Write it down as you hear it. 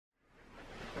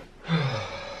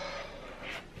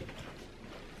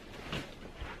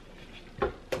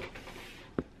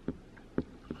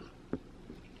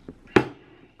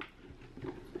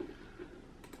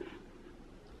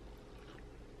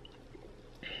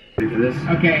For this?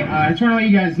 Okay, I just want to let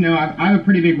you guys know I have a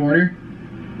pretty big order.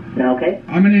 Okay.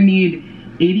 I'm gonna need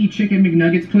 80 chicken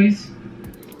McNuggets, please.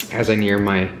 As I near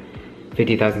my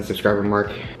 50,000 subscriber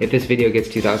mark, if this video gets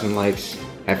 2,000 likes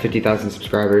at 50,000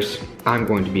 subscribers, I'm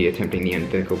going to be attempting the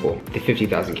unthinkable, the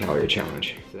 50,000 calorie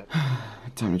challenge.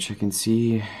 Time to check and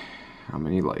see how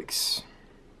many likes.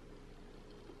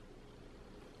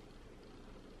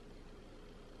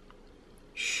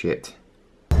 Shit.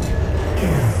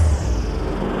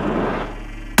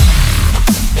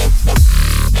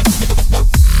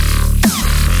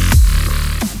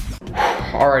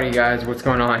 Alrighty guys, what's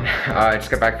going on? I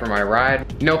just got back from my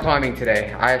ride. No climbing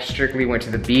today. I strictly went to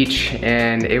the beach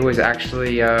and it was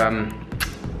actually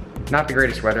not the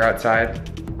greatest weather outside.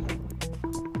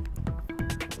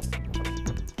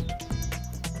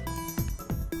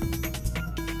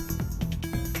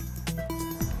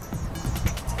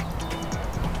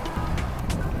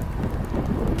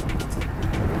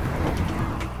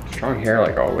 Strong hair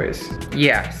like always.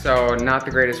 Yeah, so not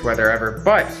the greatest weather ever,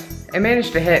 but I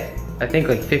managed to hit, I think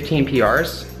like 15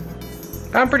 PRs.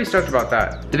 I'm pretty stoked about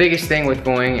that. The biggest thing with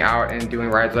going out and doing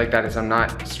rides like that is I'm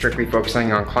not strictly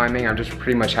focusing on climbing, I'm just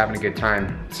pretty much having a good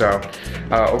time. So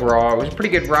overall, it was a pretty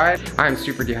good ride. I'm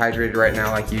super dehydrated right now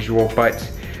like usual, but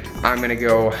I'm gonna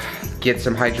go get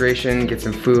some hydration, get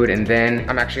some food, and then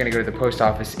I'm actually gonna go to the post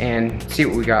office and see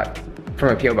what we got from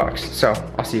a P.O Box. So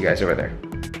I'll see you guys over there.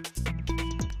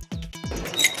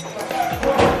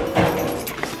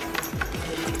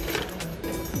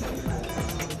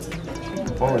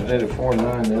 One was dated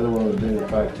 4.9, the other one was dated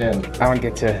 5.10. I want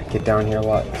to get down here a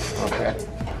lot. Okay.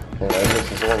 Yeah,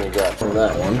 this is the one you got from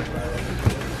that one.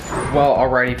 Well,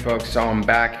 alrighty folks, so I'm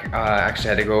back. Actually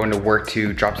had to go into work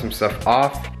to drop some stuff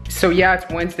off. So yeah, it's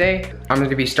Wednesday. I'm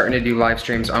gonna be starting to do live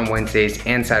streams on Wednesdays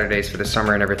and Saturdays for the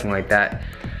summer and everything like that.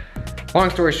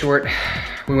 Long story short,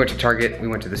 we went to Target, we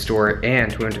went to the store,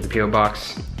 and we went to the P.O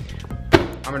Box.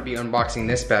 I'm gonna be unboxing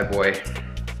this bad boy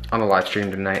on the live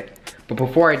stream tonight. But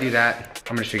before I do that,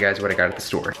 I'm gonna show you guys what I got at the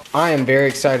store. I am very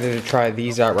excited to try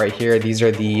these out right here. These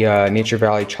are the Nature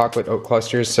Valley chocolate oat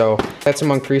clusters. So that's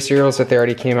among 3 cereals that they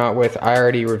already came out with. I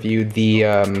already reviewed the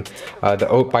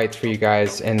oat bites for you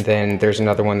guys, and then there's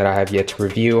another one that I have yet to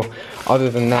review. Other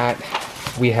than that,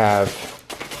 we have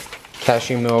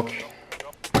cashew milk,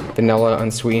 vanilla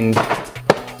unsweetened.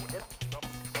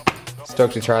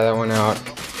 Stoked to try that one out.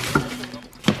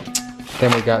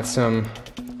 Then we got some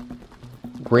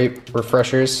grape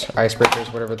refreshers,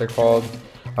 icebreakers, whatever they're called.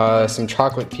 Some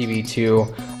chocolate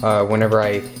PB2 whenever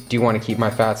I do want to keep my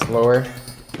fats lower.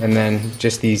 And then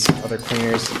just these other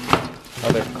cleaners,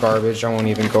 other garbage I won't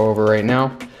even go over right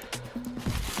now.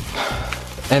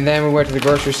 And then we went to the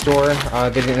grocery store.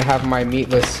 They didn't have my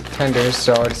meatless tenders,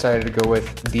 so I decided to go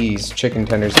with these chicken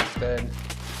tenders instead.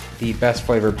 The best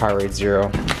flavored Powerade Zero.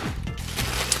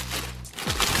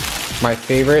 My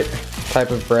favorite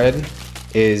type of bread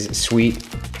is sweet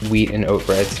wheat and oat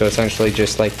bread. So essentially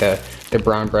just like the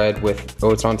brown bread with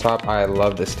oats on top. I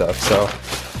love this stuff. So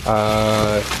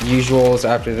usuals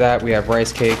after that, we have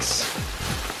rice cakes.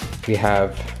 We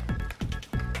have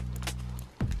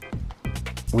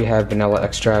vanilla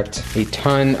extract, a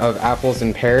ton of apples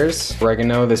and pears,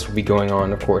 oregano. This will be going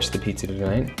on, of course, the pizza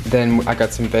tonight. Then I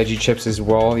got some veggie chips as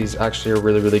well. These actually are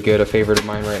really, really good. A favorite of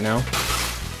mine right now.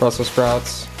 Brussels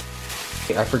sprouts.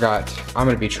 I forgot, I'm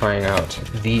gonna be trying out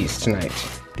these tonight.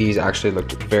 These actually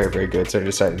looked very, very good, so I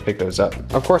decided to pick those up.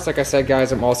 Of course, like I said,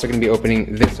 guys, I'm also gonna be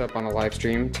opening this up on a live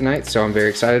stream tonight, so I'm very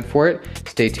excited for it.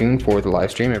 Stay tuned for the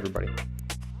live stream, everybody.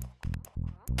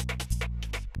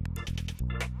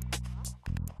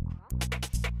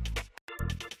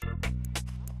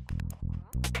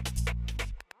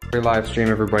 Live stream,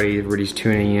 everybody. Everybody's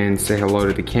tuning in. Say hello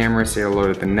to the camera, say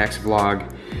hello to the next vlog.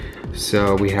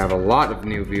 So we have a lot of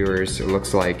new viewers, it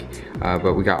looks like,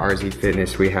 but we got RZ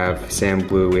Fitness, we have Sam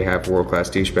Blue, we have World Class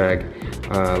Douchebag,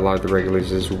 a lot of the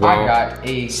regulars as well. I got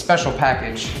a special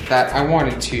package that I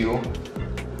wanted to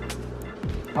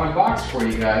unbox for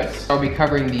you guys. I'll be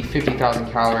covering the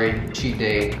 50,000 calorie cheat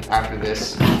day after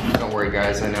this. Don't worry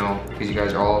guys, I know, because you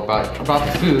guys are all about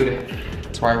the food.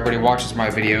 That's why everybody watches my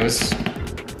videos.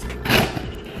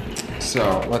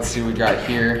 So let's see what we got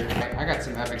here. I got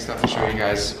some epic stuff to show you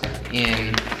guys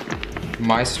in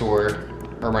my store,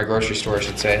 or my grocery store I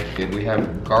should say. We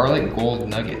have garlic gold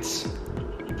nuggets.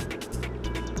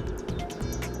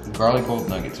 Garlic gold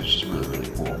nuggets, which is really, really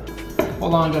cool.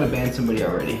 Hold on, I'm gonna ban somebody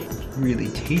already. Really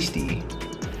tasty.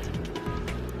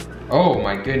 Oh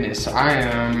my goodness, I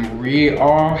am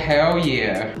oh hell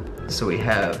yeah. So we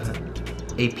have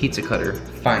a pizza cutter,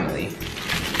 finally.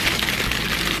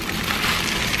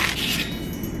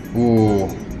 Ooh,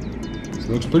 this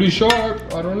Looks pretty sharp.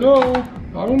 I don't know.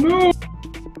 I don't know.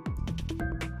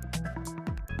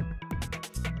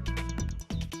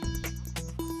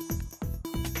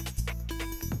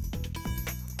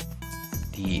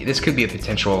 This could be a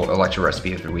potential electric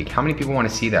recipe of the week. How many people want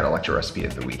to see that electric recipe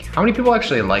of the week? How many people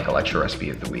actually like electric recipe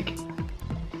of the week?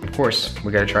 Of course,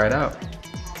 we gotta try it out.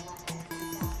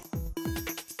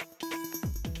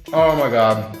 Oh my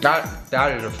God,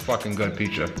 that is a fucking good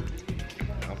pizza.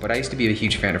 But I used to be a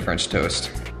huge fan of French toast.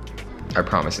 I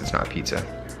promise it's not pizza.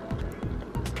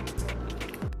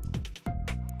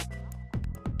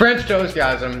 French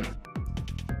toast-gasm.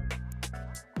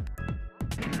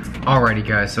 Alrighty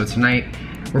guys, so tonight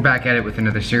we're back at it with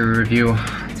another cereal review.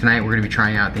 Tonight we're gonna be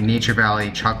trying out the Nature Valley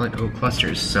chocolate oat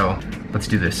clusters. So let's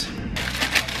do this.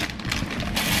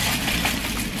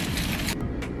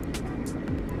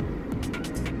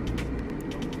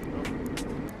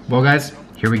 Well guys,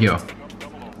 here we go.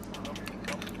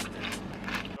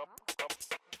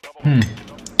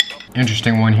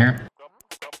 Interesting one here.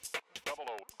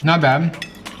 Not bad.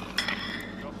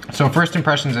 So first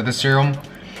impressions of this cereal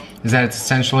is that it's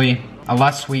essentially a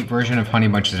less sweet version of Honey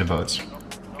Bunches of Oats.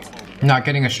 Not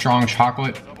getting a strong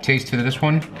chocolate taste to this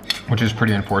one, which is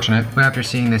pretty unfortunate. But after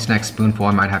seeing this next spoonful,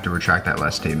 I might have to retract that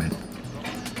last statement.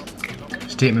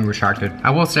 Statement retracted.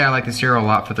 I will say I like the cereal a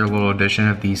lot for their little addition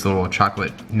of these little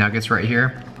chocolate nuggets right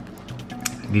here.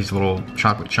 These little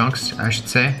chocolate chunks, I should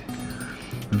say.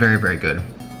 Very, very good.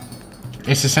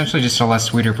 It's essentially just a less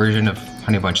sweeter version of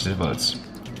Honey Bunches of Oats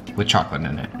with chocolate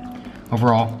in it.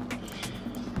 Overall,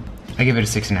 I give it a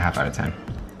 6.5 out of 10.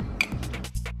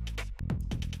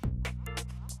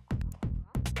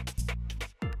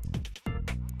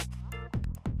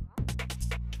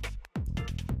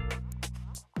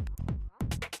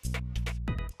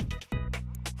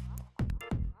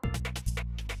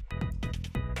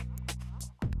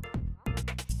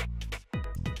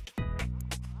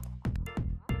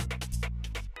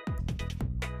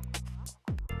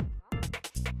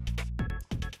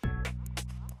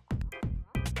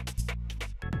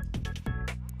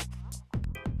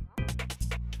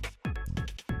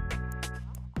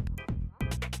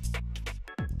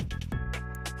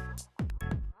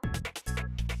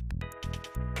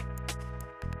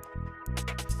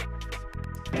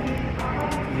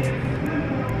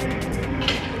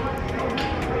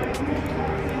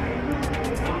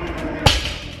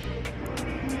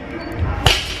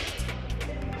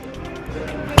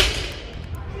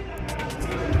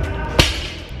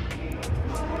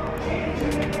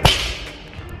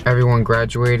 Everyone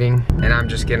graduating, and I'm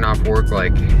just getting off work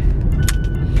like,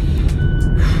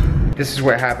 this is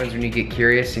what happens when you get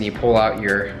curious and you pull out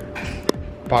your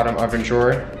bottom oven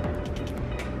drawer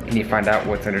and you find out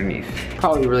what's underneath.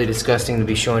 Probably really disgusting to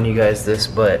be showing you guys this,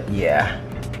 but yeah,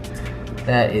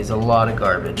 that is a lot of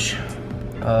garbage.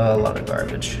 A lot of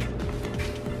garbage.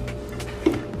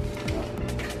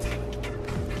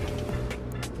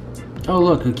 Oh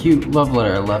look, a cute love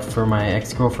letter I left for my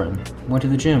ex-girlfriend. Went to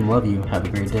the gym, love you, have a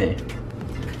great day.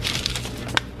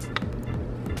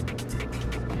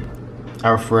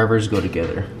 Our forevers go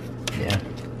together. Yeah,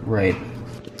 right.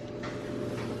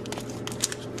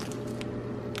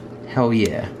 Hell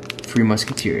yeah, Three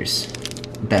Musketeers.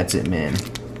 That's it, man.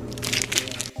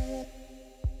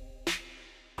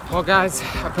 Well guys,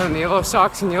 I put on the yellow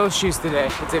socks and yellow shoes today.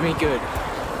 It did me good.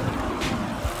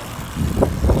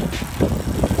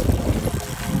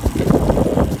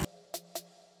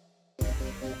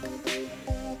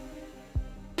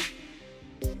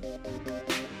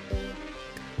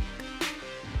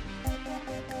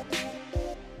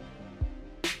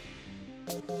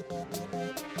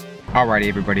 Alrighty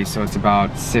everybody, so it's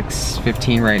about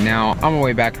 6:15 right now. I'm on my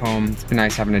way back home. It's been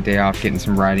nice having a day off, getting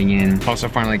some riding in. Also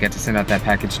finally got to send out that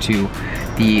package to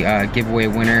the giveaway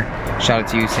winner. Shout out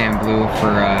to you, Sam Blue,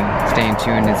 for staying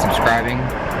tuned and subscribing.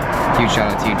 Huge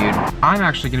shout out to you, dude. I'm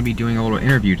actually gonna be doing a little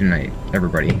interview tonight,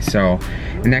 everybody. So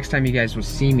the next time you guys will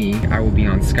see me, I will be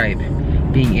on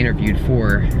Skype being interviewed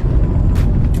for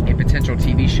a potential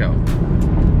TV show.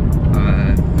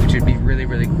 Which would be really,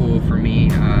 really cool for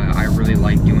me. I really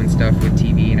like doing stuff with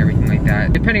TV and everything like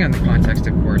that, depending on the context,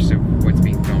 of course, of what's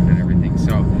being filmed and everything.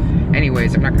 So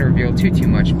anyways, I'm not gonna reveal too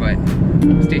much, but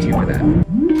stay tuned for that.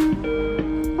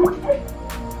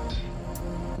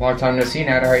 Long time no see,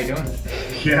 Nada. How are you doing?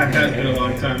 Yeah, it has been a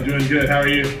long time. Doing good. How are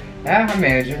you? Yeah, I'm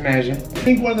managing. I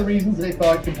think one of the reasons they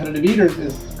thought competitive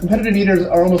eaters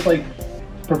are almost like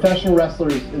professional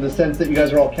wrestlers in the sense that you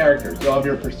guys are all characters. You all have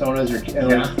your personas.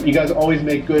 You guys always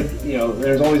make good,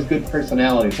 there's always good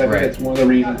personalities. So I think that's one of the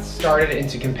reasons. Started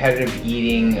into competitive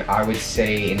eating, I would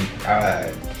say, in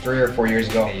 3 or 4 years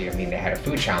ago, I mean, they had a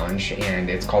food challenge and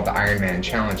it's called the Ironman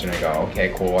Challenge, and I go,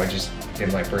 okay, cool, I just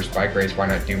did my first bike race, why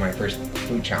not do my first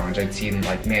food challenge? I'd seen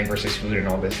like Man vs. Food and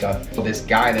all this stuff. So this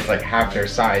guy that's like half their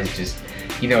size just,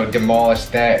 you know, demolish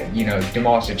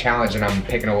the challenge, and I'm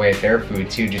picking away at their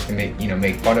food too, just to make, you know,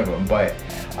 make fun of them. But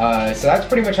so that's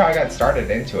pretty much how I got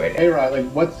started into it. Hey Rod, like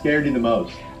what scared you the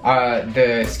most?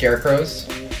 The scarecrows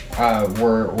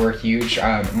were huge.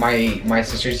 My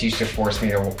sisters used to force me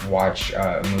to watch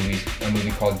a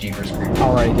movie called Jeepers Creepers.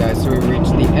 Alrighty guys, so we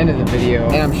reached the end of the video,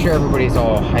 and I'm sure everybody's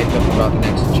all hyped up about the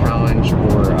next challenge,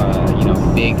 or you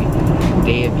know, big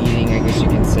day of eating, I guess you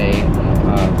can say,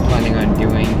 planning on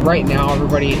doing. Right now,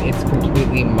 everybody, it's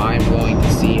completely mind-blowing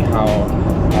to see how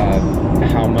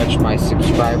much my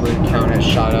subscriber count has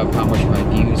shot up, how much my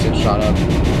views have shot up,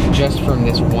 just from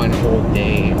this one whole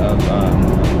day of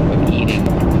eating,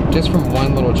 just from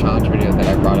one little challenge video that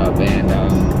I brought up. And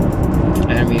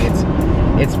I mean,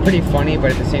 it's pretty funny,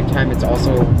 but at the same time, it's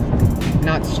also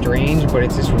not strange, but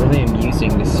it's just really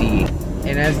amusing to see.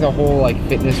 And as the whole like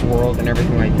fitness world and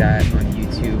everything like that on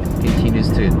YouTube continues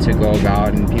to go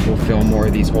about, and people film more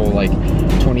of these whole like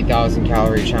 20,000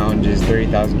 calorie challenges,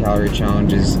 30,000 calorie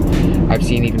challenges. I've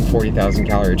seen even 40,000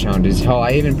 calorie challenges. Hell,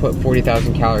 I even put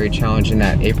 40,000 calorie challenge in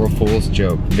that April Fool's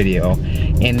joke video,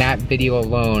 and that video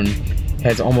alone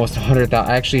has almost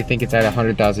 100,000. I actually think it's at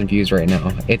 100,000 views right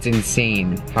now. It's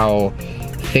insane how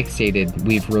fixated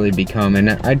we've really become, and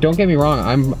I don't get me wrong,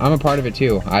 I'm a part of it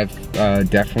too. I've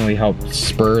definitely helped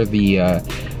spur the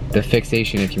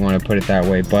fixation, if you want to put it that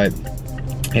way. But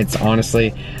it's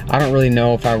honestly, I don't really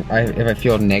know if I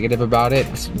feel negative about it.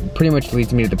 It's pretty much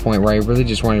leads me to the point where I really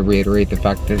just want to reiterate the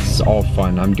fact that this is all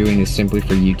fun. I'm doing this simply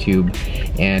for YouTube,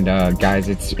 and guys,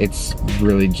 it's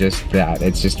really just that.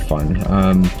 It's just fun.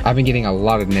 I've been getting a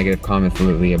lot of negative comments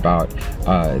lately about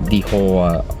the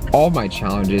whole all my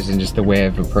challenges and just the way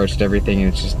I've approached everything,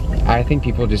 and it's just, I think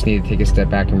people just need to take a step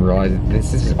back and realize that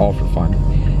this is all for fun.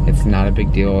 It's not a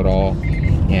big deal at all,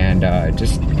 and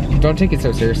just don't take it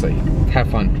so seriously. Have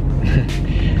fun.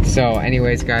 So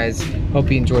anyways guys, hope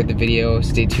you enjoyed the video.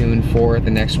 Stay tuned for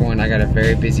the next one. I got a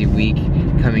very busy week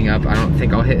coming up. I don't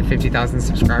think I'll hit 50,000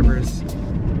 subscribers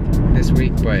this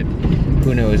week, but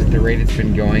who knows at the rate it's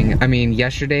been going. I mean,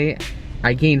 yesterday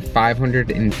I gained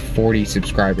 540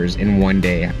 subscribers in one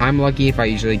day. I'm lucky if I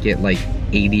usually get like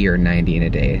 80 or 90 in a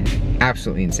day.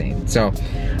 Absolutely insane. So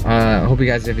hope you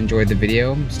guys have enjoyed the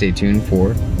video. Stay tuned for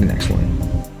the next one.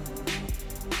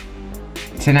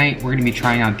 Tonight we're gonna be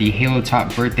trying out the Halo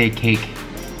Top birthday cake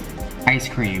ice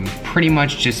cream. Pretty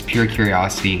much just pure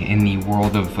curiosity in the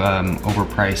world of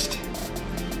overpriced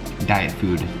diet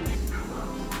food.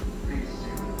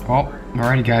 Well,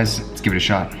 alrighty guys, let's give it a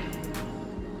shot.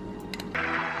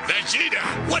 Vegeta,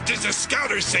 what does the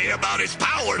scouter say about his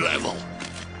power level?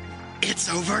 It's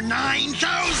over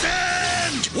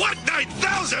 9,000! What,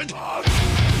 9,000?